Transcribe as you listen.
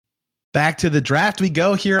Back to the draft we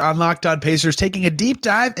go here on Locked On Pacers, taking a deep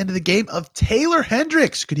dive into the game of Taylor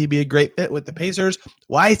Hendricks. Could he be a great fit with the Pacers?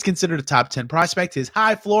 Why he's considered a top 10 prospect, his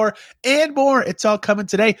high floor, and more. It's all coming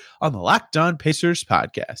today on the Locked On Pacers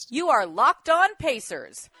podcast. You are Locked On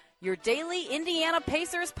Pacers, your daily Indiana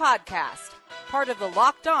Pacers podcast. Part of the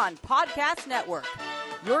Locked On Podcast Network,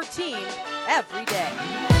 your team every day.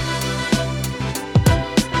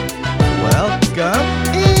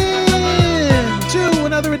 Welcome to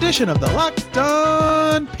another edition of the Locked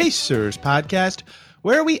On Pacers podcast,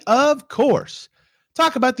 where we, of course,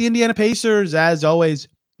 talk about the Indiana Pacers. As always,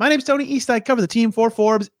 my name is Tony East. I cover the team for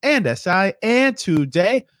Forbes and SI, and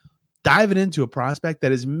today, diving into a prospect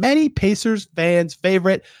that is many Pacers fans'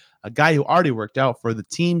 favorite, a guy who already worked out for the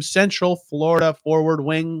team, Central Florida forward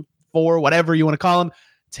wing, four, whatever you want to call him,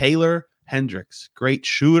 Taylor Hendricks. Great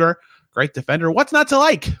shooter, great defender. What's not to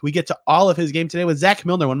like? We get to all of his game today with Zach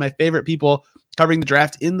Milner, one of my favorite people covering the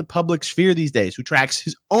draft in the public sphere these days, who tracks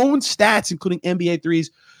his own stats, including NBA threes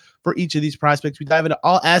for each of these prospects. We dive into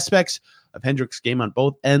all aspects of Hendricks' game on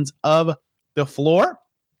both ends of the floor.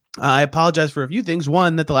 I apologize for a few things.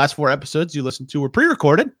 One, that the last 4 episodes you listened to were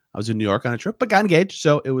pre-recorded. I was in New York on a trip, but got engaged,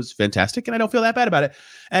 so it was fantastic, and I don't feel that bad about it.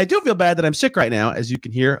 And I do feel bad that I'm sick right now, as you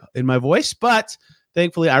can hear in my voice, but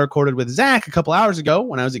thankfully, I recorded with Zach a couple hours ago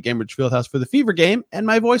when I was at Gainbridge Fieldhouse for the Fever game, and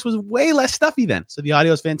my voice was way less stuffy then. So the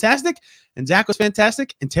audio is fantastic, and Zach was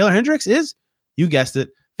fantastic, and Taylor Hendricks is, you guessed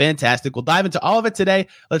it, fantastic. We'll dive into all of it today.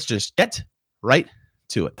 Let's just get right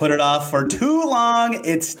to it. Put it off for too long.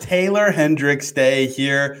 It's Taylor Hendricks Day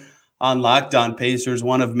here on Locked On Pacers,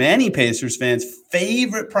 one of many Pacers fans'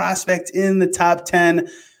 favorite prospect in the top 10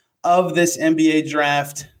 of this NBA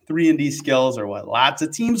draft. 3-and-D skills are what lots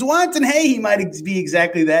of teams want. And hey, he might be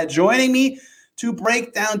exactly that. Joining me to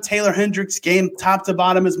break down Taylor Hendricks' game top to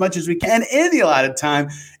bottom as much as we can in the allotted time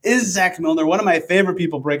is Zach Milner, one of my favorite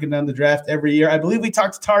people breaking down the draft every year. I believe we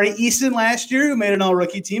talked to Tari Easton last year, who made an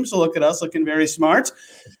all-rookie team. So look at us looking very smart.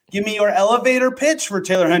 Give me your elevator pitch for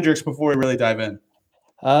Taylor Hendricks before we really dive in.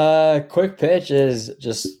 Quick pitch is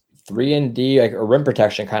just 3-and-D, like a rim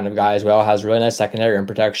protection kind of guy as well. Has really nice secondary rim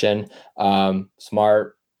protection.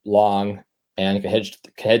 Smart, long, and can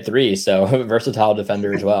hit three. So versatile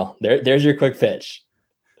defender as well. There's your quick pitch.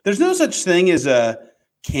 There's no such thing as a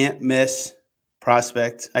can't miss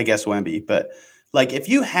prospect, I guess Wemby, but like if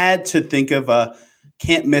you had to think of a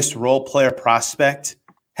can't miss role player prospect,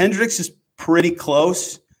 Hendricks is pretty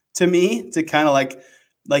close to me to kind of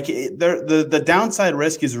the downside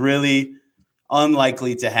risk is really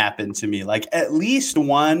unlikely to happen to me. Like at least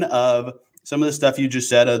one of some of the stuff you just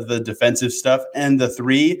said of the defensive stuff and the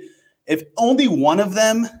three, if only one of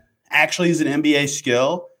them actually is an NBA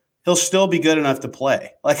skill, he'll still be good enough to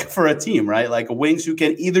play like for a team, right? Like wings who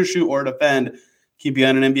can either shoot or defend, keep you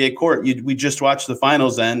on an NBA court. We just watched the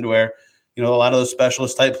finals end where, a lot of those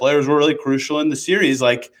specialist type players were really crucial in the series.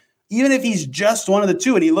 Like even if he's just one of the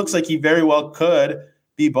two, and he looks like he very well could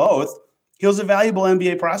be both, he's a valuable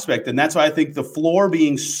NBA prospect. And that's why I think the floor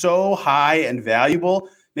being so high and valuable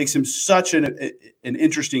makes him such an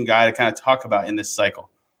interesting guy to kind of talk about in this cycle.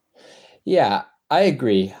 Yeah, I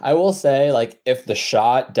agree. I will say, like, if the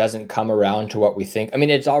shot doesn't come around to what we think, I mean,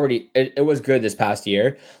 it was good this past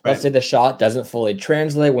year. Let's say the shot doesn't fully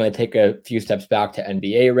translate when they take a few steps back to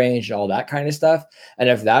NBA range and all that kind of stuff. And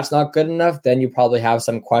if that's not good enough, then you probably have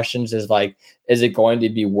some questions is it going to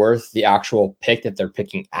be worth the actual pick that they're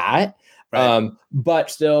picking at? Right. But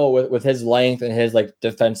still with his length and his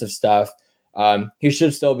defensive stuff, he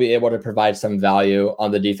should still be able to provide some value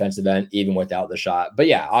on the defensive end, even without the shot. But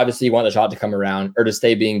yeah, obviously you want the shot to come around or to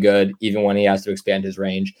stay being good, even when he has to expand his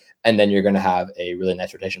range. And then you're going to have a really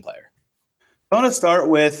nice rotation player. I want to start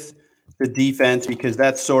with the defense because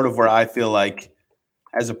that's sort of where I feel like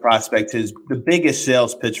as a prospect, the biggest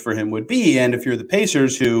sales pitch for him would be. And if you're the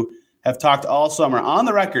Pacers who have talked all summer on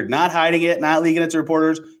the record, not hiding it, not leaking it to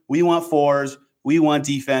reporters, we want fours, we want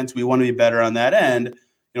defense, we want to be better on that end.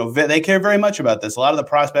 They care very much about this. A lot of the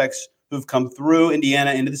prospects who've come through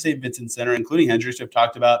Indiana into the St. Vincent Center, including Hendricks, have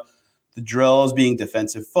talked about the drills being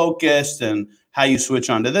defensive focused and how you switch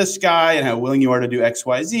onto this guy and how willing you are to do X,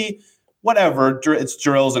 Y, Z, whatever. It's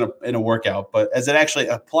drills in a workout. But as it actually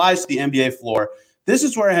applies to the NBA floor, this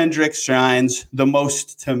is where Hendricks shines the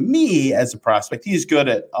most to me as a prospect. He's good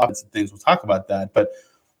at offensive things. We'll talk about that. But,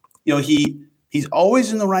 he's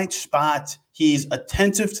always in the right spot. He's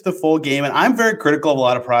attentive to the full game. And I'm very critical of a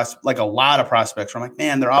lot of prospects. I'm like,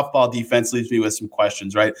 man, their off-ball defense leaves me with some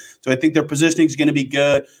questions, right? So I think their positioning is going to be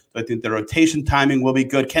good. So I think their rotation timing will be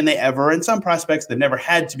good. Can they ever? And some prospects, they've never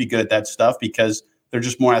had to be good at that stuff because they're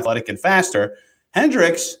just more athletic and faster.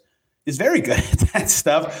 Hendricks, is very good at that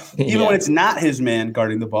stuff. Even when it's not his man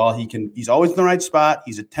guarding the ball, he's always in the right spot.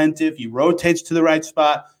 He's attentive. He rotates to the right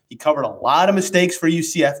spot. He covered a lot of mistakes for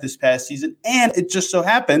UCF this past season. And it just so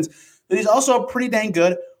happens that he's also a pretty dang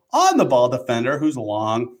good on the ball defender who's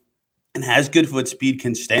long and has good foot speed,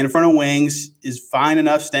 can stay in front of wings, is fine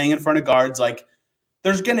enough staying in front of guards. Like,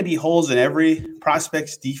 there's going to be holes in every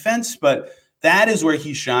prospect's defense, but that is where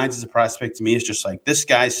he shines as a prospect to me. It's just like this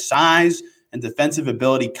guy's size and defensive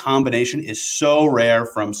ability combination is so rare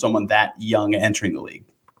from someone that young entering the league.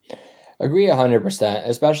 Agree 100%,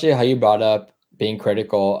 especially how you brought up being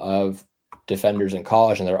critical of defenders in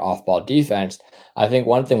college and their off-ball defense. I think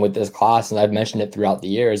one thing with this class, and I've mentioned it throughout the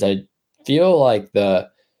years, I feel like the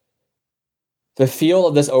feel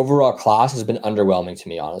of this overall class has been underwhelming to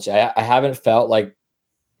me, honestly. I haven't felt like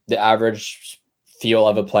the average feel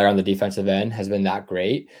of a player on the defensive end has been that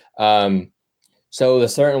great. So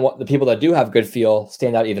the people that do have good feel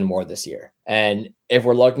stand out even more this year. And if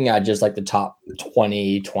we're looking at just like the top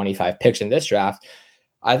 20, 25 picks in this draft,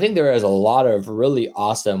 I think there is a lot of really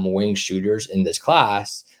awesome wing shooters in this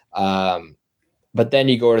class. But then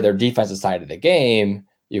you go to their defensive side of the game,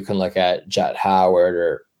 you can look at Jet Howard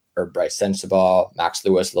or Bryce Sensabaugh, Max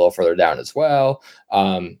Lewis a little further down as well.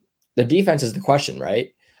 The defense is the question,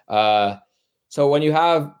 right? So when you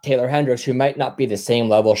have Taylor Hendricks, who might not be the same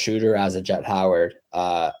level shooter as a Jet Howard,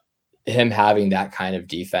 him having that kind of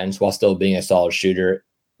defense while still being a solid shooter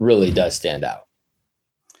really does stand out.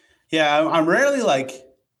 Yeah, I'm rarely like,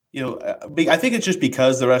 I think it's just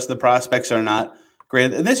because the rest of the prospects are not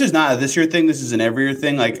great. And this is not a this year thing. This is an every year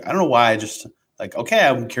thing. Like, I don't know why. I just like, okay,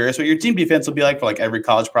 I'm curious what your team defense will be like for like every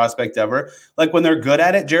college prospect ever. Like when they're good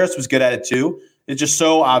at it, Jarris was good at it too. It's just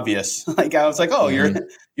so obvious. Like I was like, oh,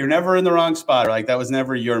 you're never in the wrong spot. Or like that was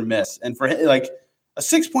never your miss. And for him, like a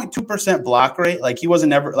 6.2% block rate, like he wasn't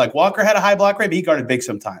never like Walker had a high block rate, but he guarded big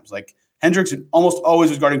sometimes. Like Hendricks almost always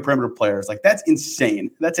was guarding perimeter players. Like that's insane.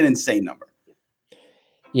 That's an insane number.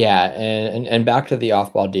 Yeah, and back to the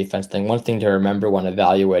off-ball defense thing, one thing to remember when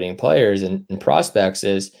evaluating players and prospects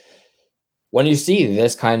is when you see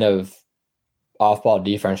this kind of off-ball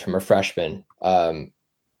defense from a freshman,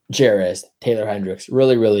 Jarris, Taylor Hendricks,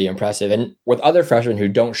 really, really impressive. And with other freshmen who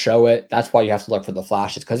don't show it, that's why you have to look for the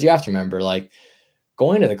flashes, because you have to remember, like,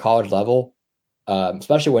 going to the college level,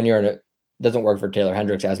 especially when you're in it, doesn't work for Taylor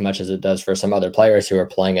Hendricks as much as it does for some other players who are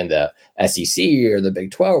playing in the SEC or the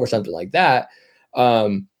Big 12 or something like that.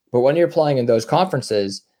 But when you're playing in those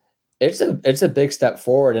conferences, it's a big step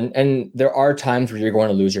forward. And there are times where you're going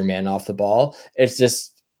to lose your man off the ball. It's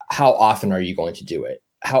just, how often are you going to do it?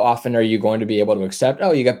 How often are you going to be able to accept,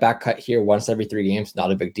 oh, you got back cut here once every 3 games,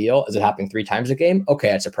 not a big deal. Is it happening 3 times a game? Okay,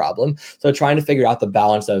 that's a problem. So trying to figure out the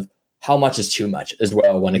balance of how much is too much as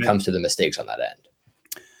well when it comes to the mistakes on that end.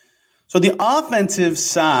 So the offensive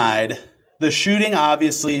side, the shooting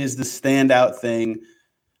obviously is the standout thing.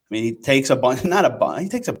 I mean, he takes a bunch, not a bunch, he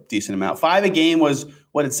takes a decent amount. 5 a game was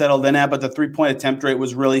what it settled in at, but the 3-point attempt rate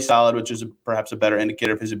was really solid, which is perhaps a better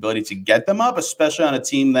indicator of his ability to get them up, especially on a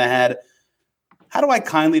team that had, how do I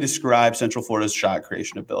kindly describe Central Florida's shot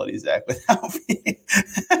creation ability, Zach, without being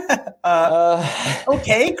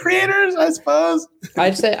okay creators, I suppose?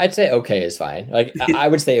 I'd say okay is fine. Like I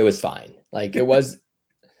would say it was fine. Like it was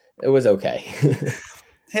okay.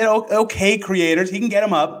 Hit okay creators. He can get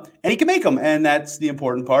them up and he can make them. And that's the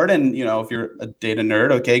important part. And, if you're a data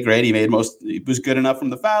nerd, okay, great. He was good enough from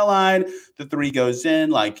the foul line. The 3 goes in.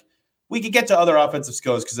 Like we could get to other offensive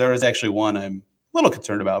skills because there is actually one I'm a little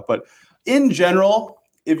concerned about. But in general,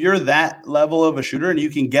 if you're that level of a shooter and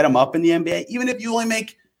you can get them up in the NBA, even if you only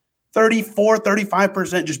make 34,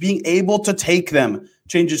 35%, just being able to take them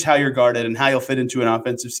changes how you're guarded and how you'll fit into an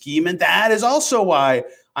offensive scheme. And that is also why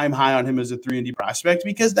I'm high on him as a 3-and-D prospect,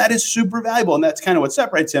 because that is super valuable. And that's kind of what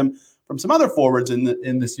separates him from some other forwards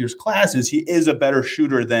in this year's class is he is a better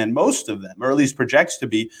shooter than most of them, or at least projects to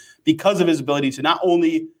be, because of his ability to not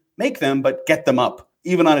only make them, but get them up,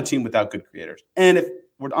 even on a team without good creators. And if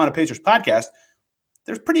we're on a Pacers podcast,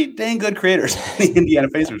 there's pretty dang good creators in the Indiana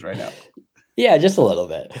Pacers right now. Yeah, just a little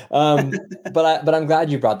bit. But I'm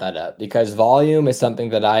glad you brought that up, because volume is something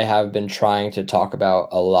that I have been trying to talk about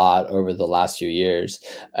a lot over the last few years.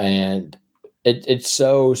 And it's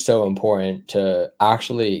so important to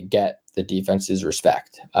actually get the defense's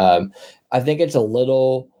respect. I think it's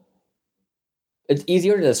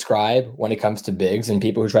easier to describe when it comes to bigs and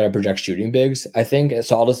people who try to project shooting bigs, I think.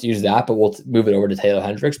 So I'll just use that, but we'll move it over to Taylor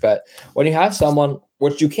Hendricks. But when you have someone,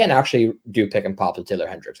 which you can actually do pick and pop with Taylor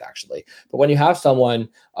Hendricks, actually, but when you have someone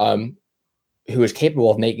who is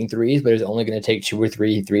capable of making threes, but is only going to take 2 or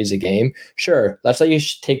 3 threes a game. Sure, let's say you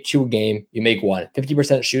take 2 a game, you make 1.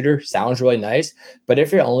 50% shooter sounds really nice, but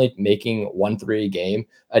if you're only making 1 3 a game,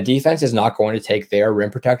 a defense is not going to take their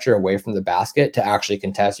rim protector away from the basket to actually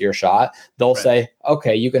contest your shot. They'll say,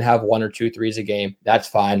 okay, you can have 1 or 2 threes a game. That's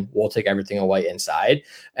fine. We'll take everything away inside.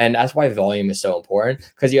 And that's why volume is so important,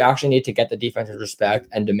 because you actually need to get the defense's respect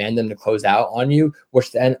and demand them to close out on you,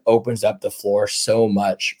 which then opens up the floor so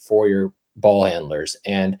much for your ball handlers.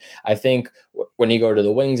 And I think when you go to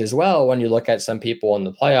the wings as well, when you look at some people in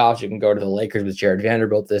the playoffs, you can go to the Lakers with Jared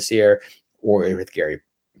Vanderbilt this year, or with Gary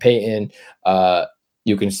Payton.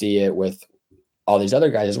 You can see it with all these other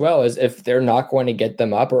guys as well, is if they're not going to get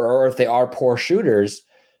them up, or if they are poor shooters,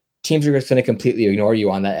 teams are just going to completely ignore you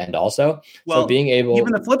on that end also. Well, so being able,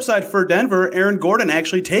 even the flip side for Denver, Aaron Gordon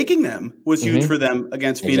actually taking them was huge for them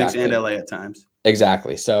against Phoenix and LA at times.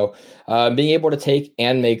 Exactly. So being able to take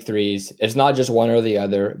and make threes, it's not just one or the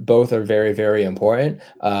other. Both are very, very important.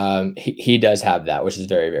 He does have that, which is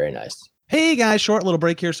very, very nice. Hey guys, short little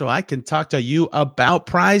break here so I can talk to you about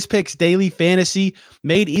Prize Picks Daily Fantasy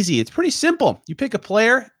made easy. It's pretty simple. You pick a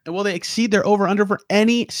player, and will they exceed their over-under for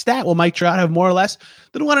any stat? Will Mike Trout have more or less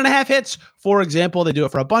than 1.5 hits? For example, they do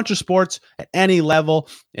it for a bunch of sports at any level,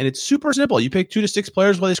 and it's super simple. You pick 2 to 6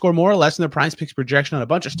 players, will they score more or less in their Prize Picks projection on a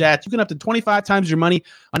bunch of stats? You can up to 25 times your money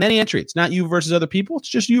on any entry. It's not you versus other people. It's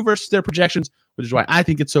just you versus their projections, which is why I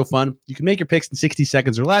think it's so fun. You can make your picks in 60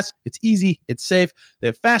 seconds or less. It's easy. It's safe. They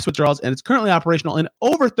have fast withdrawals, and it's currently operational in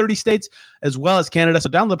over 30 states as well as Canada. So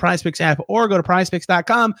download the Prize Picks app or go to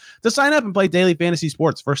prizepicks.com to sign up and play daily fantasy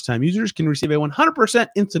sports. First-time users can receive a 100%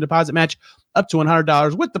 instant deposit match up to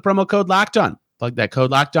 $100 with the promo code LOCKEDON. Plug that code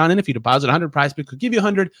LOCKEDON in. If you deposit 100, Prize Picks will give you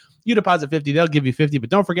 100. You deposit 50, they'll give you 50. But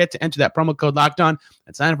don't forget to enter that promo code LOCKEDON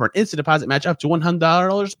and sign up for an instant deposit match up to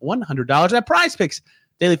 $100 at Prize Picks.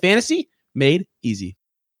 Daily fantasy made easy.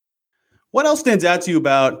 What else stands out to you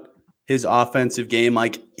about his offensive game?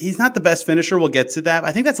 Like, he's not the best finisher. We'll get to that.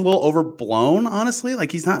 I think that's a little overblown, honestly. Like,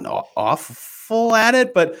 he's not awful at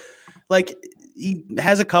it, but like, he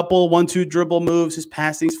has a couple 1-2 dribble moves. His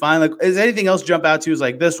passing's fine. Like, is anything else jump out to you? Is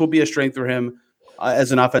like, this will be a strength for him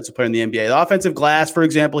as an offensive player in the NBA. The offensive glass, for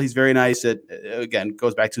example, he's very nice at. Again,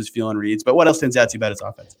 goes back to his feel and reads. But what else stands out to you about his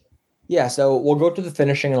offense? Yeah, so we'll go to the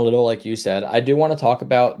finishing in a little, like you said. I do want to talk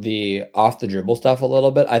about the off the dribble stuff a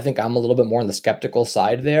little bit. I think I'm a little bit more on the skeptical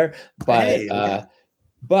side there, but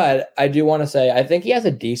I do want to say I think he has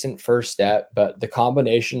a decent first step, but the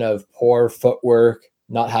combination of poor footwork,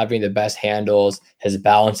 not having the best handles, his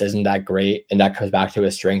balance isn't that great, and that comes back to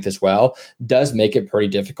his strength as well, does make it pretty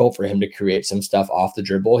difficult for him to create some stuff off the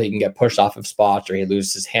dribble. He can get pushed off of spots, or he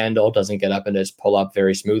loses his handle, doesn't get up into his pull-up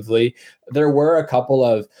very smoothly. There were a couple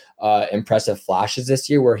of impressive flashes this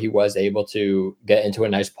year where he was able to get into a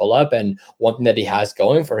nice pull-up, and one thing that he has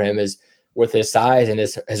going for him is with his size and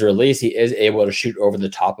his release, he is able to shoot over the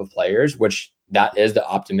top of players, which that is the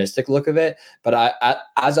optimistic look of it. But I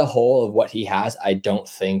as a whole of what he has, I don't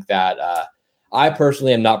think that I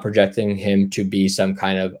personally am not projecting him to be some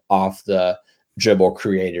kind of off the dribble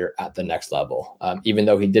creator at the next level, even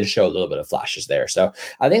though he did show a little bit of flashes there. So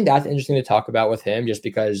I think that's interesting to talk about with him, just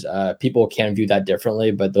because people can view that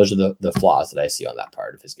differently. But those are the flaws that I see on that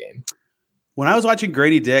part of his game. When I was watching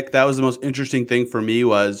Grady Dick, that was the most interesting thing for me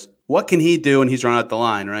was, what can he do when he's run out the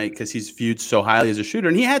line, right? Because he's viewed so highly as a shooter.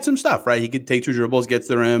 And he had some stuff, right? He could take 2 dribbles, get to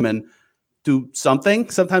the rim, and do something.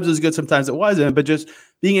 Sometimes it was good, sometimes it wasn't. But just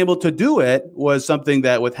being able to do it was something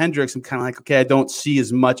that with Hendricks, I'm kind of like, okay, I don't see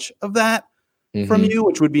as much of that from you,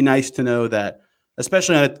 which would be nice to know that,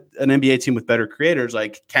 especially on an NBA team with better creators,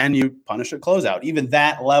 like, can you punish a closeout? Even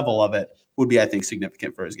that level of it would be, I think,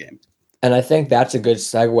 significant for his game. And I think that's a good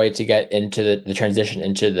segue to get into the transition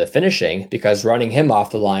into the finishing, because running him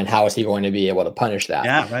off the line, how is he going to be able to punish that?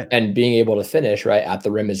 Yeah, right. And being able to finish right at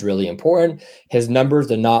the rim is really important. His numbers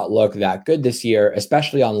did not look that good this year,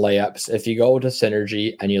 especially on layups. If you go to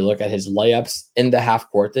Synergy and you look at his layups in the half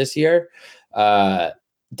court this year,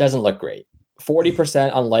 doesn't look great.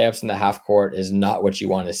 40% on layups in the half court is not what you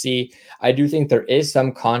want to see. I do think there is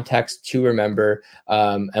some context to remember.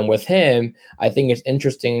 And with him, I think it's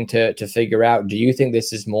interesting to figure out, do you think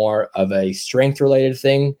this is more of a strength related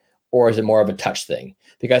thing, or is it more of a touch thing?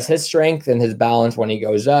 Because his strength and his balance when he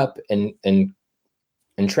goes up in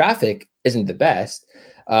traffic isn't the best.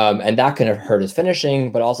 And that can hurt his finishing,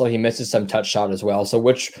 but also he misses some touch shot as well. So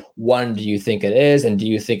which one do you think it is? And do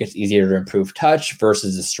you think it's easier to improve touch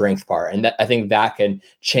versus the strength part? And I think that can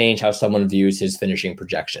change how someone views his finishing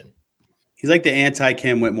projection. He's like the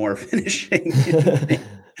anti-Cam Whitmore finishing.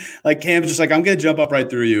 Like, Cam's just like, I'm going to jump up right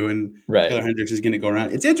through you, and Taylor Hendricks is going to go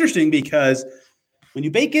around. It's interesting because when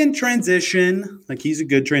you bake in transition, like he's a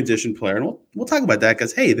good transition player, and we'll talk about that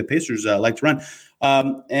because hey, the Pacers like to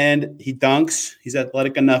run, and he dunks. He's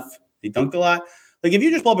athletic enough. He dunked a lot. Like if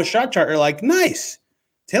you just pull up a shot chart, you're like, nice.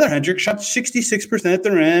 Taylor Hendricks shot 66% at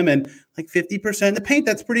the rim and like 50% in the paint.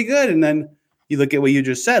 That's pretty good. And then you look at what you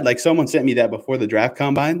just said. Like someone sent me that before the draft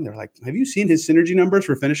combine. They're like, have you seen his synergy numbers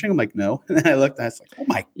for finishing? I'm like, no. And then I looked and I was like, oh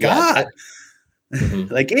my God.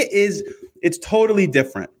 Like it's totally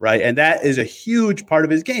different, right? And that is a huge part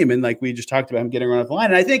of his game. And like we just talked about him getting around the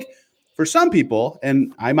line. And I think for some people,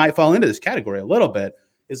 and I might fall into this category a little bit,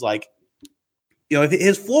 is like, if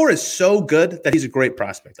his floor is so good that he's a great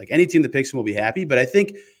prospect. Like any team that picks him will be happy. But I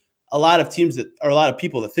think a lot of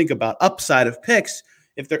people that think about upside of picks,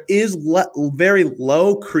 if there is very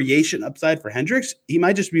low creation upside for Hendricks, he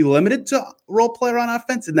might just be limited to role player on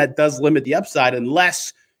offense. And that does limit the upside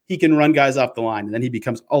unless he can run guys off the line. And then he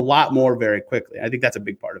becomes a lot more very quickly. I think that's a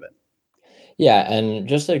big part of it. Yeah, and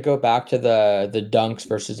just to go back to the dunks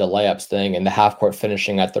versus the layups thing and the half court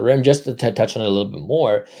finishing at the rim, just to touch on it a little bit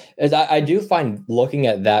more, is I do find looking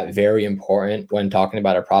at that very important when talking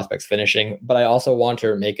about a prospect's finishing. But I also want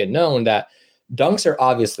to make it known that dunks are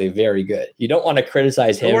obviously very good. You don't want to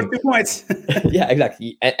criticize him. Worth 2 points. Yeah,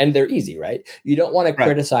 exactly. And they're easy, right? You don't want to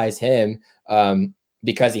criticize him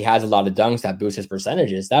because he has a lot of dunks that boost his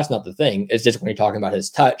percentages. That's not the thing. It's just when you're talking about his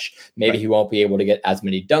touch, maybe he won't be able to get as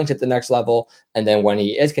many dunks at the next level. And then when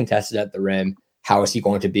he is contested at the rim, how is he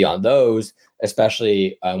going to be on those,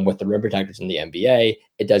 especially with the rim protectors in the NBA?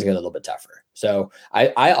 It does get a little bit tougher. So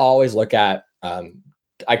I always look at,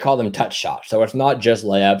 I call them touch shots. So it's not just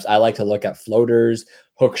layups. I like to look at floaters,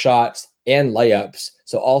 hook shots, and layups.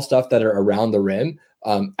 So all stuff that are around the rim.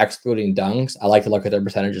 Excluding dunks. I like to look at their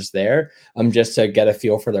percentages there just to get a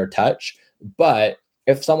feel for their touch. But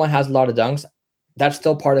if someone has a lot of dunks, that's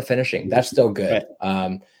still part of finishing. That's still good.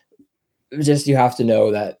 Just you have to know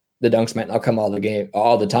that the dunks might not come all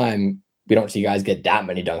the time. We don't see guys get that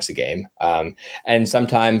many dunks a game. And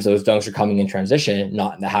sometimes those dunks are coming in transition,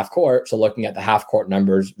 not in the half court. So looking at the half court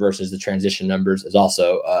numbers versus the transition numbers is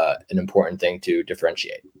also an important thing to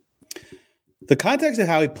differentiate. The context of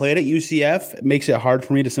how he played at UCF makes it hard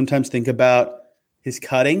for me to sometimes think about his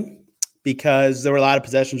cutting because there were a lot of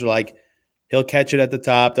possessions where like he'll catch it at the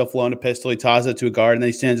top, they'll flow into pistol, he tosses it to a guard, and then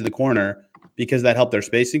he stands in the corner because that helped their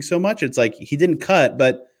spacing so much. It's like he didn't cut,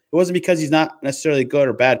 but it wasn't because he's not necessarily a good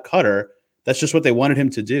or bad cutter. That's just what they wanted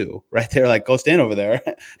him to do, right? They're like, go stand over there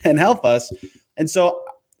and help us. And so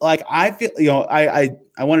like I feel, I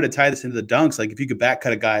wanted to tie this into the dunks. Like if you could back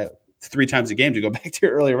cut a guy 3 times a game, to go back to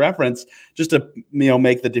your earlier reference, just to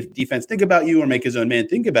make the defense think about you or make his own man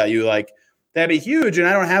think about you, like that'd be huge. And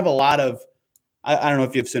I don't have a lot of I don't know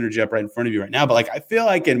if you have synergy up right in front of you right now, but like I feel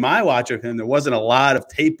like in my watch of him, there wasn't a lot of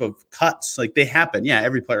tape of cuts. Like they happen. Yeah,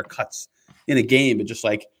 every player cuts in a game, but just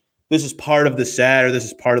like this is part of the set or this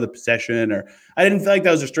is part of the possession. Or I didn't feel like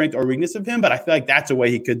that was a strength or weakness of him, but I feel like that's a way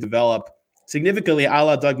he could develop significantly, a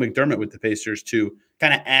la Doug McDermott with the Pacers, to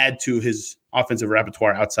kind of add to his offensive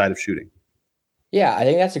repertoire outside of shooting. Yeah, I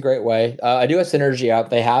think that's a great way. I do a synergy up.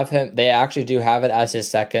 They actually do have it as his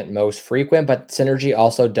second most frequent, but synergy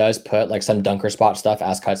also does put like some dunker spot stuff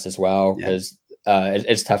as cuts as well, because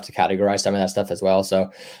it's tough to categorize some of that stuff as well.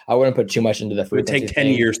 So I wouldn't put too much into the frequency. It would take 10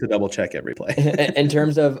 years to double check every play. In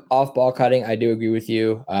terms of off ball cutting, I do agree with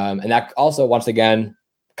you. And that also, once again,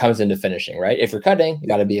 comes into finishing, right? If you're cutting, you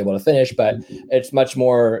got to be able to finish, but it's much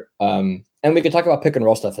more, and we could talk about pick and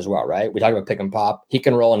roll stuff as well, right? We talk about pick and pop. He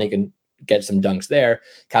can roll and he can get some dunks there,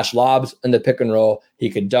 catch lobs in the pick and roll. He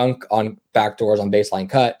could dunk on backdoors on baseline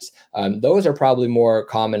cuts. Those are probably more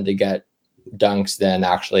common to get dunks than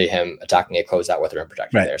actually him attacking a closeout with a rim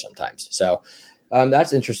protector there sometimes. So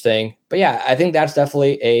that's interesting. But yeah, I think that's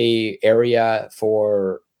definitely a area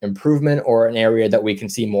for improvement, or an area that we can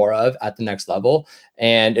see more of at the next level.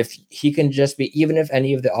 And if he can just be, even if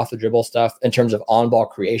any of the off the dribble stuff in terms of on ball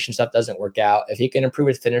creation stuff doesn't work out, if he can improve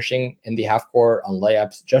his finishing in the half court on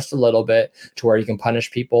layups just a little bit to where he can punish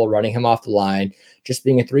people running him off the line, just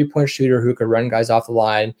being a 3-point shooter who could run guys off the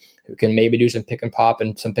line, who can maybe do some pick and pop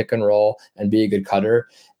and some pick and roll and be a good cutter,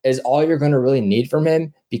 is all you're going to really need from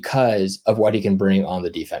him because of what he can bring on the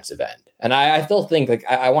defensive end. And I still think like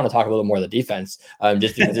I want to talk a little more of the defense,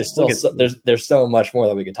 just because there's still there's so much more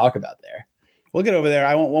that we could talk about there. We'll get over there.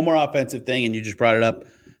 I want one more offensive thing, and you just brought it up.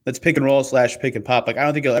 That's pick and roll / pick and pop. Like I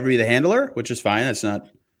don't think he'll ever be the handler, which is fine. That's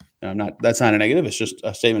not a negative. It's just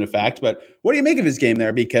a statement of fact. But what do you make of his game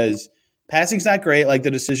there? Because passing's not great. Like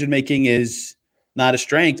the decision making is not a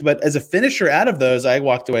strength. But as a finisher out of those, I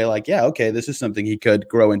walked away like, yeah, okay, this is something he could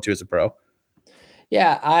grow into as a pro.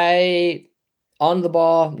 Yeah, on the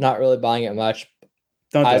ball, not really buying it much.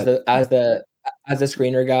 as a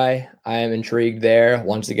screener guy, I am intrigued there.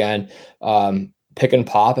 Once again, pick and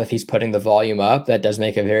pop, if he's putting the volume up, that does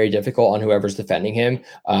make it very difficult on whoever's defending him,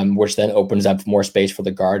 which then opens up more space for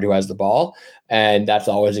the guard who has the ball. And that's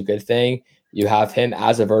always a good thing. You have him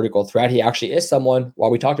as a vertical threat. He actually is someone,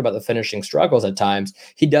 while we talked about the finishing struggles at times,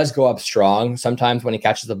 he does go up strong sometimes when he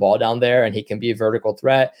catches the ball down there, and he can be a vertical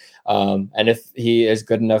threat. And if he is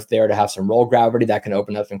good enough there to have some roll gravity, that can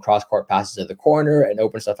open up some cross-court passes to the corner and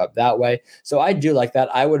open stuff up that way. So I do like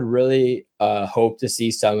that. I would really hope to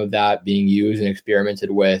see some of that being used and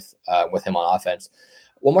experimented with him on offense.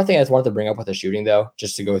 One more thing I just wanted to bring up with the shooting, though,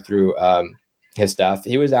 just to go through his stuff.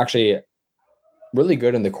 He was actually really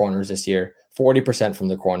good in the corners this year, 40% from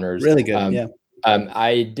the corners. Really good, yeah.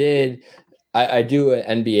 I do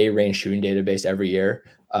an NBA range shooting database every year.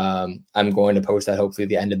 I'm going to post that hopefully at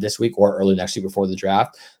the end of this week or early next week before the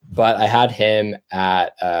draft. But I had him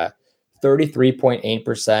at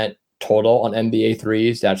 33.8% total on NBA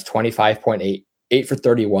threes. That's 25.8 for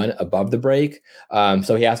 31 above the break.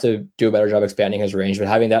 So he has to do a better job expanding his range, but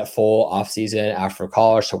having that full offseason after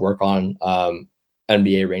college to work on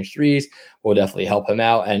NBA range threes will definitely help him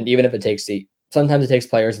out. And even if sometimes it takes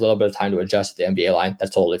players a little bit of time to adjust to the NBA line,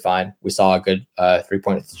 that's totally fine. We saw a good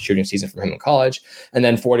 3-point shooting season from him in college, and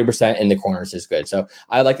then 40% in the corners is good. So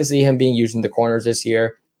I'd like to see him being used in the corners this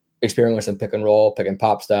year, experiment with some pick and roll, pick and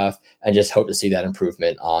pop stuff, and just hope to see that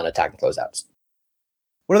improvement on attacking closeouts.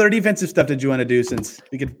 What other defensive stuff did you want to do, since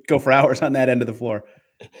we could go for hours on that end of the floor?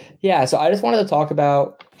 Yeah, so I just wanted to talk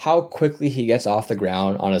about how quickly he gets off the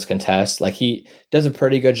ground on his contests. Like, he does a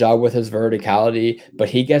pretty good job with his verticality, but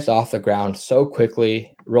he gets off the ground so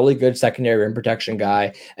quickly. Really good secondary rim protection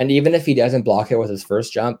guy. And even if he doesn't block it with his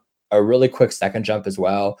first jump, a really quick second jump as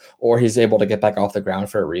well, or he's able to get back off the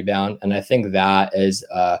ground for a rebound. And I think that is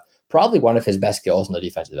probably one of his best skills in the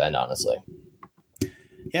defensive end, honestly.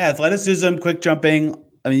 Yeah, athleticism, quick jumping.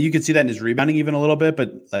 I mean, you can see that in his rebounding even a little bit,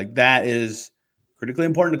 but like that is critically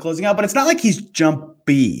important to closing out. But it's not like he's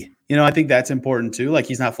jumpy. I think that's important too. Like,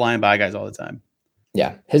 he's not flying by guys all the time.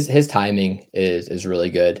 Yeah, his timing is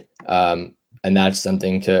really good. And that's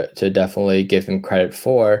something to definitely give him credit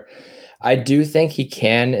for. I do think he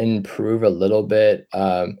can improve a little bit.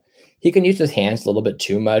 He can use his hands a little bit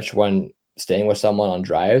too much when staying with someone on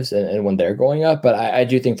drives and when they're going up. But I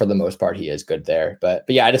do think for the most part, he is good there. But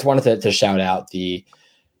yeah, I just wanted to shout out the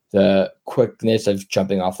quickness of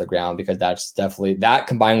jumping off the ground, because that's definitely, that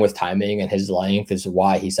combined with timing and his length is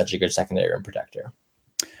why he's such a good secondary rim protector.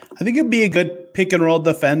 I think it'd be a good pick and roll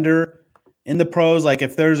defender in the pros. Like,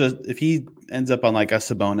 if he ends up on like a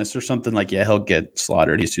Sabonis or something, like, yeah, he'll get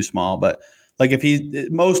slaughtered. He's too small. But like,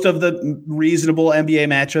 if most of the reasonable NBA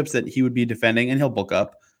matchups that he would be defending, and he'll bulk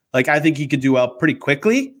up. Like, I think he could do well pretty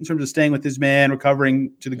quickly in terms of staying with his man,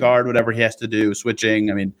 recovering to the guard, whatever he has to do,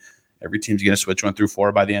 switching. I mean, every team's going to switch 1 through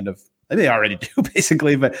 4 by the end of – they already do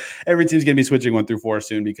basically, but every team's going to be switching 1 through 4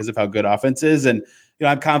 soon because of how good offense is. And,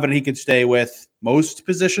 I'm confident he could stay with most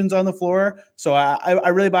positions on the floor. So I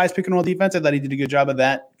really buy his pick and roll defense. I thought he did a good job of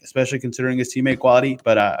that, especially considering his teammate quality.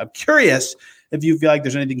 But I'm curious if you feel like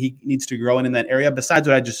there's anything he needs to grow in that area besides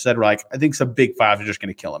what I just said, where I think some big fives are just going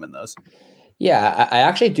to kill him in those. Yeah, I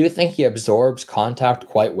actually do think he absorbs contact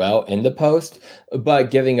quite well in the post,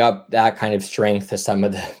 but giving up that kind of strength to some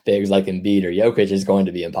of the bigs like Embiid or Jokic is going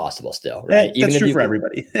to be impossible still, right? That's true for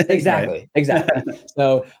everybody. Exactly.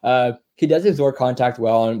 So he does absorb contact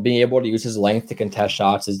well, and being able to use his length to contest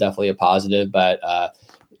shots is definitely a positive, but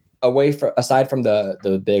aside from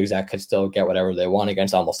the bigs that could still get whatever they want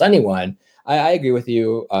against almost anyone, I agree with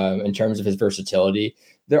you in terms of his versatility.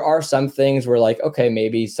 There are some things where, like, okay,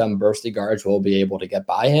 maybe some bursty guards will be able to get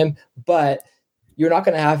by him, but you're not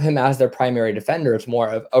going to have him as their primary defender. It's more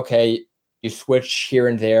of, okay, you switch here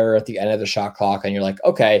and there at the end of the shot clock, and you're like,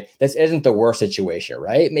 okay, this isn't the worst situation,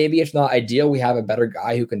 right? Maybe it's not ideal. We have a better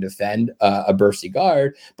guy who can defend a bursty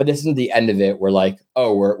guard, but this isn't the end of it. We're like,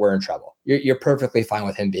 oh, we're in trouble. You're perfectly fine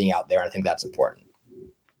with him being out there. And I think that's important.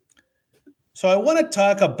 So I want to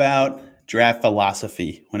talk about draft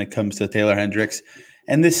philosophy when it comes to Taylor Hendricks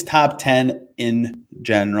and this top 10 in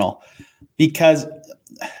general, because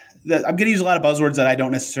I'm going to use a lot of buzzwords that I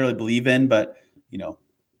don't necessarily believe in, but,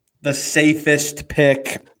 the safest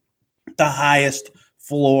pick, the highest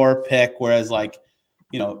floor pick, whereas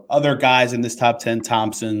other guys in this top 10,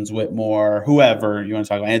 Thompson's, Whitmore, whoever you want to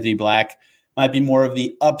talk about, Anthony Black, might be more of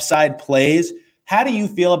the upside plays. How do you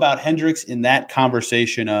feel about Hendricks in that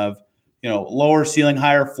conversation of, lower ceiling,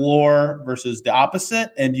 higher floor versus the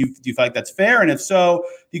opposite? And do you feel like that's fair? And if so,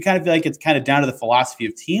 do you kind of feel like it's kind of down to the philosophy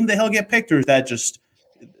of team that he'll get picked, or is that just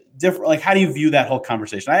different? Like, how do you view that whole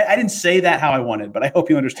conversation? I didn't say that how I wanted, but I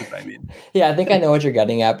hope you understood what I mean. Yeah, I think I know what you're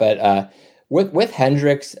getting at, but with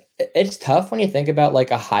Hendricks, it's tough when you think about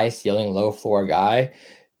like a high ceiling, low floor guy.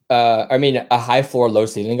 A high floor, low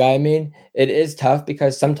ceiling guy. I mean, it is tough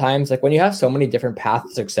because sometimes, like when you have so many different paths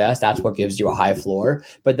to success, that's what gives you a high floor.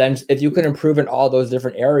 But then, if you can improve in all those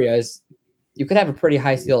different areas, you could have a pretty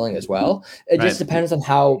high ceiling as well. It just depends on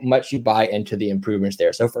how much you buy into the improvements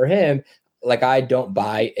there. So for him, like I don't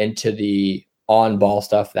buy into the on ball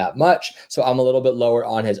stuff that much. So I'm a little bit lower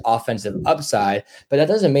on his offensive upside, but that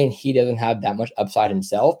doesn't mean he doesn't have that much upside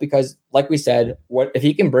himself, because like we said, what if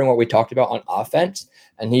he can bring what we talked about on offense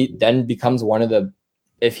and he then becomes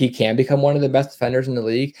if he can become one of the best defenders in the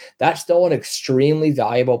league, that's still an extremely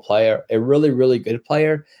valuable player, a really, really good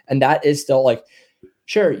player. And that is still like,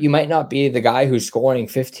 sure, you might not be the guy who's scoring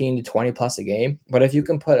 15 to 20 plus a game, but if you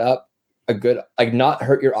can put up a good, like not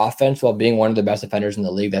hurt your offense while being one of the best defenders in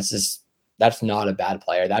the league, that's not a bad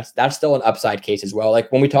player. That's still an upside case as well.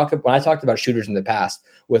 Like when I talked about shooters in the past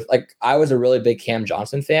with like, I was a really big Cam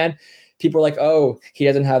Johnson fan. People were like, oh, he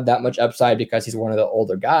doesn't have that much upside because he's one of the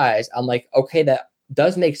older guys. I'm like, okay, that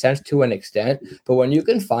does make sense to an extent. But when you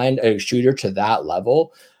can find a shooter to that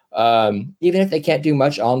level, even if they can't do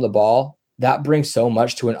much on the ball, that brings so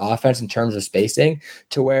much to an offense in terms of spacing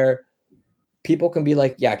to where people can be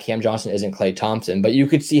like, yeah, Cam Johnson isn't Klay Thompson, but you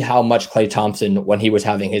could see how much Klay Thompson, when he was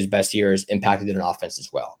having his best years, impacted an offense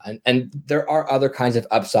as well. And there are other kinds of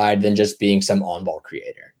upside than just being some on-ball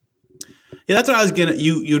creator. Yeah, that's what I was gonna.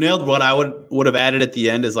 You nailed what I would have added at the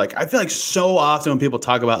end. Is like I feel like so often when people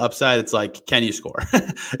talk about upside, it's like, can you score?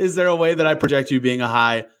 Is there a way that I project you being a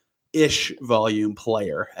high-ish volume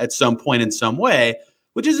player at some point in some way?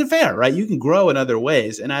 Which isn't fair, right? You can grow in other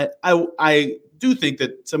ways, and I do think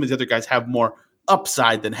that some of these other guys have more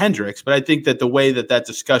upside than Hendricks, but I think that the way that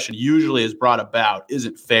discussion usually is brought about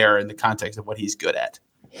isn't fair in the context of what he's good at.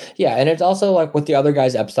 Yeah, and it's also like with the other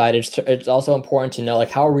guys' upside, it's also important to know like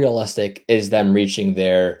how realistic is them reaching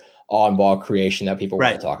their on-ball creation that people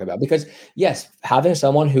want to talk about. Because yes, having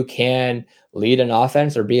someone who can lead an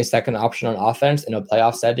offense or be a second option on offense in a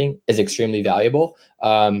playoff setting is extremely valuable.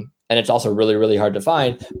 And it's also really, really hard to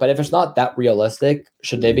find. But if it's not that realistic,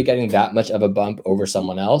 should they be getting that much of a bump over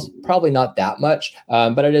someone else? Probably not that much,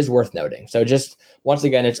 but it is worth noting. So just once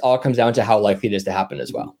again, it all comes down to how likely it is to happen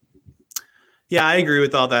as well. Yeah, I agree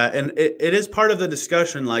with all that. And it is part of the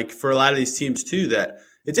discussion, like for a lot of these teams too, that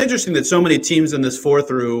it's interesting that so many teams in this 4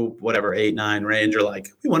 through 8, 9 range are like,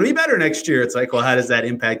 we want to be better next year. It's like, well, how does that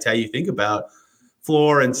impact how you think about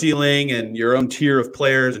floor and ceiling and your own tier of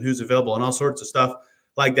players and who's available and all sorts of stuff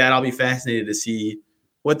like that? I'll be fascinated to see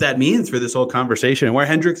what that means for this whole conversation and where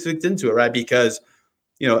Hendricks fits into it, right? Because,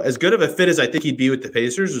 as good of a fit as I think he'd be with the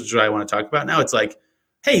Pacers, which is what I want to talk about now, it's like,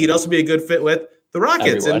 hey, he'd also be a good fit with the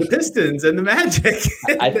Rockets and the Pistons and the Magic.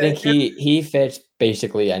 I think he fits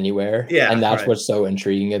basically anywhere. Yeah, and that's what's so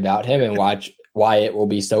intriguing about him and why it will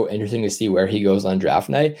be so interesting to see where he goes on draft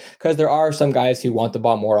night. Because there are some guys who want the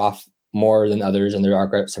ball more than others, and there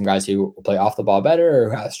are some guys who play off the ball better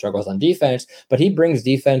or have struggles on defense. But he brings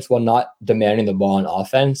defense while not demanding the ball on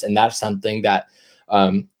offense, and that's something that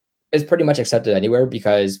is pretty much accepted anywhere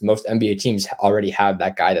because most NBA teams already have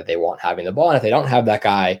that guy that they want having the ball, and if they don't have that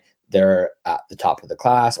guy, they're at the top of the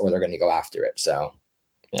class or they're going to go after it. So,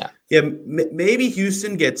 yeah. Yeah, maybe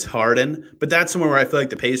Houston gets Harden, but that's somewhere where I feel like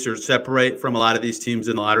the Pacers separate from a lot of these teams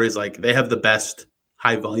in the lotteries. Like they have the best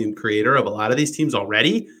high volume creator of a lot of these teams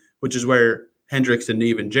already, which is where Hendricks and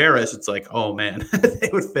even Jarris, it's like, oh man, they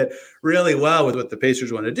would fit really well with what the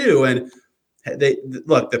Pacers want to do. And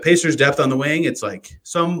the Pacers depth on the wing, it's like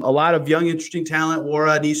a lot of young, interesting talent,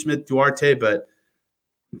 Wara, Nesmith, Duarte, but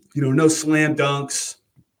no slam dunks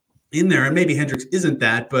in there. And maybe Hendricks isn't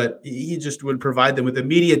that, but he just would provide them with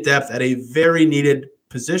immediate depth at a very needed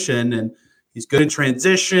position. And he's good in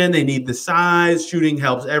transition. They need the size. Shooting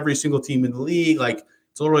helps every single team in the league. Like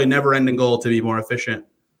it's literally a never-ending goal to be more efficient.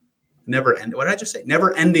 What did I just say?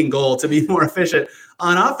 Never-ending goal to be more efficient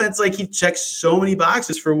on offense. Like he checks so many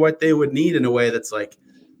boxes for what they would need in a way that's like,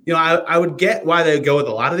 I would get why they would go with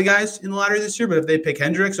a lot of the guys in the lottery this year. But if they pick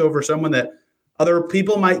Hendricks over someone that other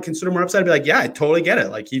people might consider more upside, I'd be like, yeah, I totally get it.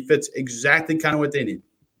 Like he fits exactly kind of what they need.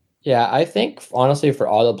 Yeah, I think honestly for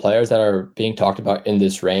all the players that are being talked about in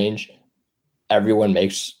this range, everyone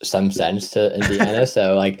makes some sense to Indiana.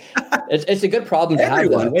 So like it's a good problem to have.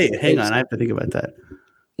 Wait, hang on. I have to think about that.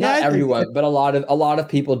 Not everyone, but a lot of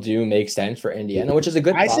people do make sense for Indiana, which is a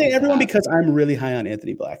good problem. I say everyone because I'm really high on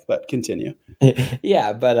Anthony Black, but continue.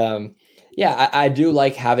 Yeah, but I do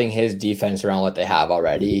like having his defense around what they have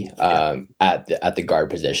already at the guard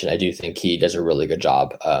position. I do think he does a really good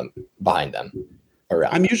job behind them.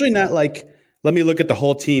 I'm usually not like, let me look at the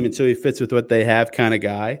whole team until he fits with what they have kind of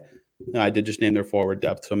guy. No, I did just name their forward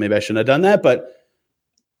depth, so maybe I shouldn't have done that. But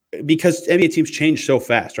because NBA teams change so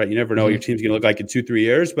fast, right? You never know what your team's going to look like in 2-3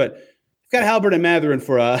 years. But you've got Halbert and Mathurin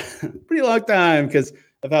for a pretty long time because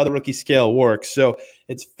of how the rookie scale works. So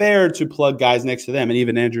it's fair to plug guys next to them. And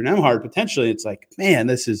even Andrew Nembhard, potentially, it's like, man,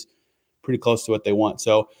 this is pretty close to what they want.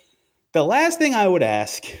 So the last thing I would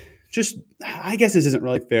ask, just I guess this isn't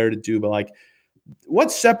really fair to do, but like,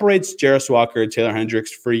 what separates Jarace Walker and Taylor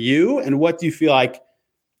Hendricks for you? And what do you feel like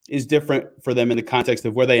is different for them in the context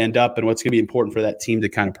of where they end up and what's going to be important for that team to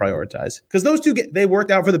kind of prioritize? Because those two, they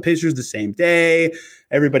worked out for the Pacers the same day.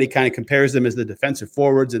 Everybody kind of compares them as the defensive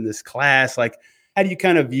forwards in this class. Like, how do you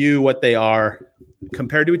kind of view what they are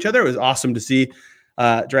compared to each other? It was awesome to see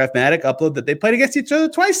Draftmatic upload that they played against each other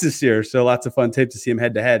twice this year. So lots of fun tape to see them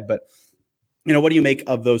head to head. But, what do you make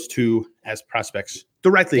of those two as prospects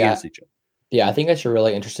directly against each other? Yeah, I think that's a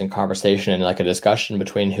really interesting conversation and like a discussion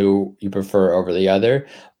between who you prefer over the other.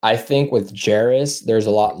 I think with Jarace, there's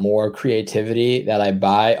a lot more creativity that I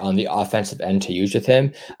buy on the offensive end to use with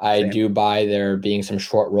him. I do buy there being some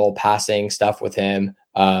short roll passing stuff with him.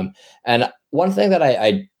 And one thing that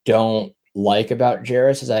I don't like about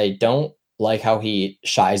Jarace is I don't like how he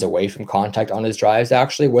shies away from contact on his drives.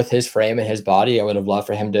 Actually, with his frame and his body, I would have loved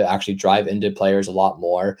for him to actually drive into players a lot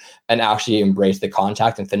more and actually embrace the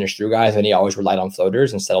contact and finish through guys. And he always relied on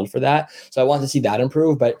floaters and settled for that. So I want to see that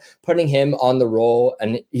improve, but putting him on the roll,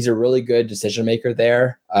 and he's a really good decision maker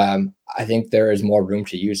there. I think there is more room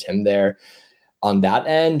to use him there on that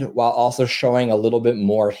end, while also showing a little bit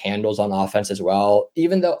more handles on offense as well.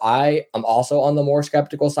 Even though I am also on the more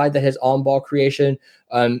skeptical side that his on-ball creation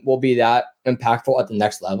will be that impactful at the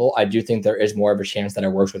next level, I do think there is more of a chance that it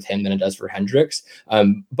works with him than it does for Hendricks.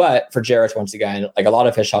 But for Jarace, once again, like a lot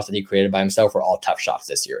of his shots that he created by himself were all tough shots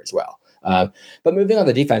this year as well. But moving on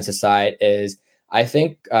the defensive side is, I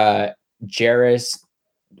think Jarace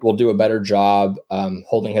will do a better job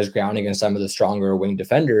holding his ground against some of the stronger wing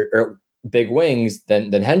defender or big wings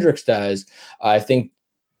than Hendricks does. I think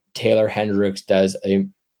Taylor Hendricks does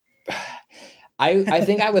I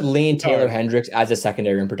think I would lean Taylor Hendricks as a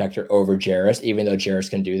secondary rim protector over Jarace, even though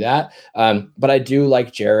Jarace can do that. But I do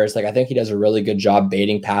like Jarace. Like, I think he does a really good job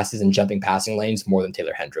baiting passes and jumping passing lanes more than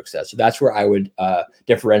Taylor Hendricks does. So that's where I would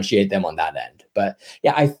differentiate them on that end. But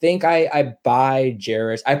yeah, I think I buy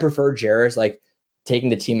Jarace. I prefer Jarace, like,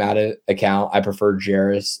 taking the team out of account. I prefer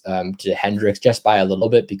Jarace to Hendricks just by a little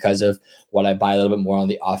bit because of what I buy a little bit more on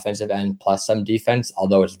the offensive end plus some defense,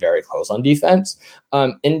 although it's very close on defense.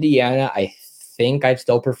 Indiana, I think I'd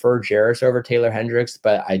still prefer Jarace over Taylor Hendricks,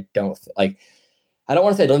 but I don't want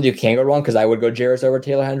to say I don't think you can go wrong because I would go Jarace over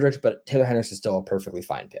Taylor Hendricks, but Taylor Hendricks is still a perfectly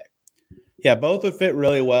fine pick. Yeah, both would fit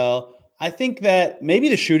really well. I think that maybe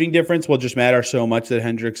the shooting difference will just matter so much that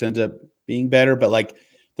Hendricks ends up being better, but like,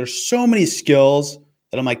 there's so many skills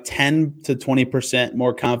that I'm like 10 to 20%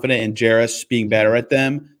 more confident in Jarace being better at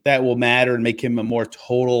them that will matter and make him a more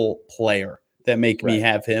total player that make me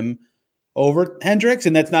have him over Hendricks.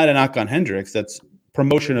 And that's not a knock on Hendricks. That's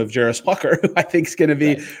promotion of Jarace Walker, who I think is going to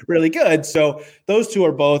be really good. So those two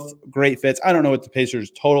are both great fits. I don't know what the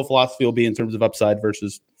Pacers' total philosophy will be in terms of upside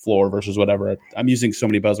versus floor versus whatever. I'm using so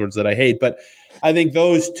many buzzwords that I hate, but I think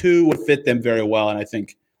those two would fit them very well. And I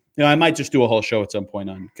think, I might just do a whole show at some point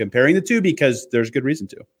on comparing the two because there's good reason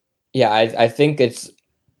to. Yeah, I think it's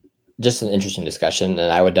just an interesting discussion.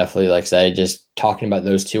 And I would definitely say just talking about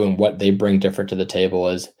those two and what they bring different to the table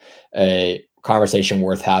is a conversation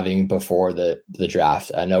worth having before the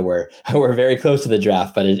draft. I know we're very close to the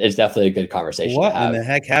draft, but it's definitely a good conversation. What in the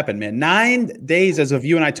heck happened, man? 9 days as of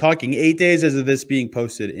you and I talking, 8 days as of this being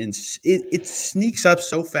posted. And it sneaks up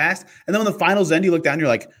so fast. And then when the finals end, you look down, you're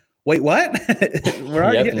like, wait, what?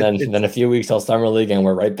 And then a few weeks till Summer League, and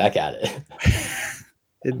we're right back at it.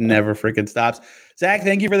 It never freaking stops. Zach,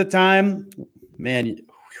 thank you for the time. Man,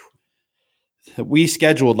 we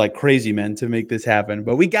scheduled like crazy men to make this happen,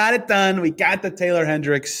 but we got it done. We got the Taylor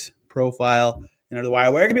Hendricks profile under the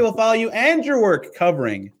wire. Where can people follow you and your work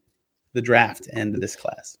covering the draft and this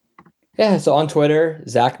class? Yeah, so on Twitter,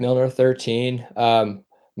 Zach Milner 13.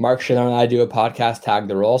 Mark Schindler and I do a podcast, Tag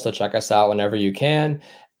the Roll, so check us out whenever you can.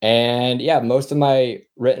 And yeah, most of my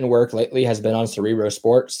written work lately has been on Cerebro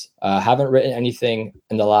Sports. Haven't written anything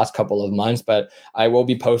in the last couple of months, but I will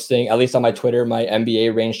be posting, at least on my Twitter, my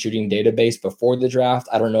NBA range shooting database before the draft.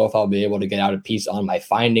 I don't know if I'll be able to get out a piece on my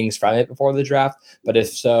findings from it before the draft, but if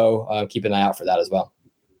so, keep an eye out for that as well.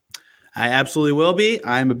 I absolutely will be.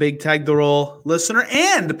 I'm a big Tag the Roll listener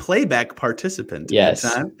and playback participant. Yes.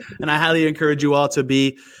 And I highly encourage you all to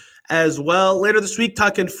be as well. Later this week,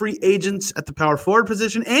 talking free agents at the power forward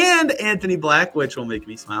position and Anthony Black, which will make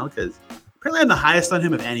me smile because Apparently I'm the highest on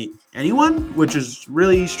him of anyone, which is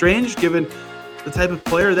really strange given the type of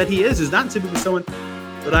player that he is not typically someone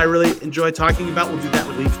that I really enjoy talking about. We'll do that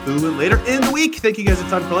with Leaf Boo later in the week. Thank you guys a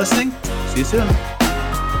ton for listening. See you soon.